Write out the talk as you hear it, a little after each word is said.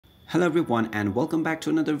Hello everyone and welcome back to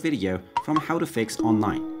another video from How to Fix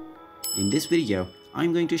Online. In this video,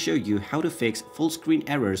 I'm going to show you how to fix full screen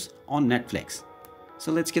errors on Netflix.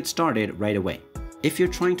 So let's get started right away. If you're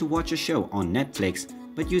trying to watch a show on Netflix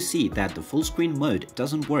but you see that the full screen mode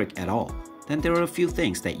doesn't work at all, then there are a few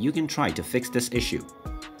things that you can try to fix this issue.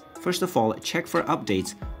 First of all, check for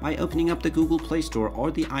updates by opening up the Google Play Store or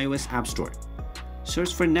the iOS App Store.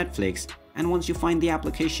 Search for Netflix, and once you find the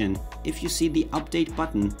application, if you see the update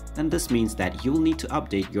button, then this means that you'll need to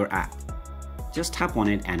update your app. Just tap on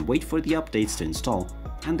it and wait for the updates to install,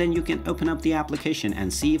 and then you can open up the application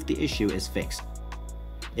and see if the issue is fixed.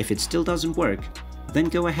 If it still doesn't work, then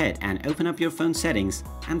go ahead and open up your phone settings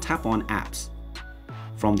and tap on Apps.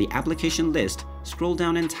 From the application list, scroll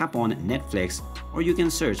down and tap on Netflix, or you can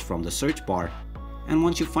search from the search bar, and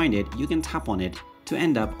once you find it, you can tap on it to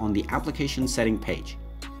end up on the application setting page.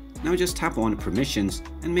 Now just tap on Permissions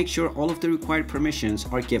and make sure all of the required permissions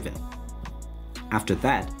are given. After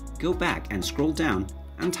that, go back and scroll down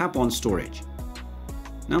and tap on Storage.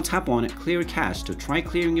 Now tap on Clear Cache to try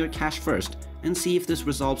clearing your cache first and see if this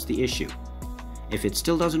resolves the issue. If it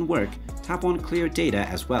still doesn't work, tap on Clear Data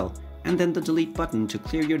as well, and then the Delete button to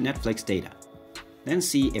clear your Netflix data. Then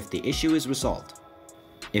see if the issue is resolved.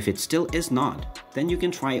 If it still is not, then you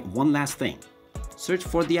can try one last thing. Search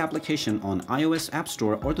for the application on iOS App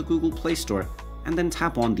Store or the Google Play Store, and then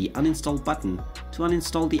tap on the Uninstall button to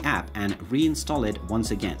uninstall the app and reinstall it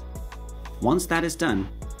once again. Once that is done,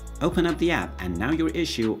 open up the app and now your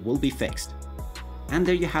issue will be fixed. And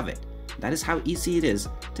there you have it. That is how easy it is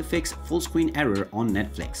to fix full screen error on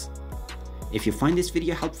Netflix. If you find this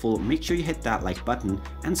video helpful, make sure you hit that like button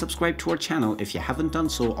and subscribe to our channel if you haven't done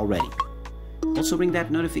so already. Also ring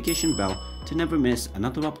that notification bell to never miss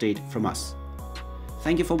another update from us.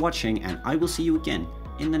 Thank you for watching, and I will see you again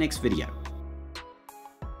in the next video.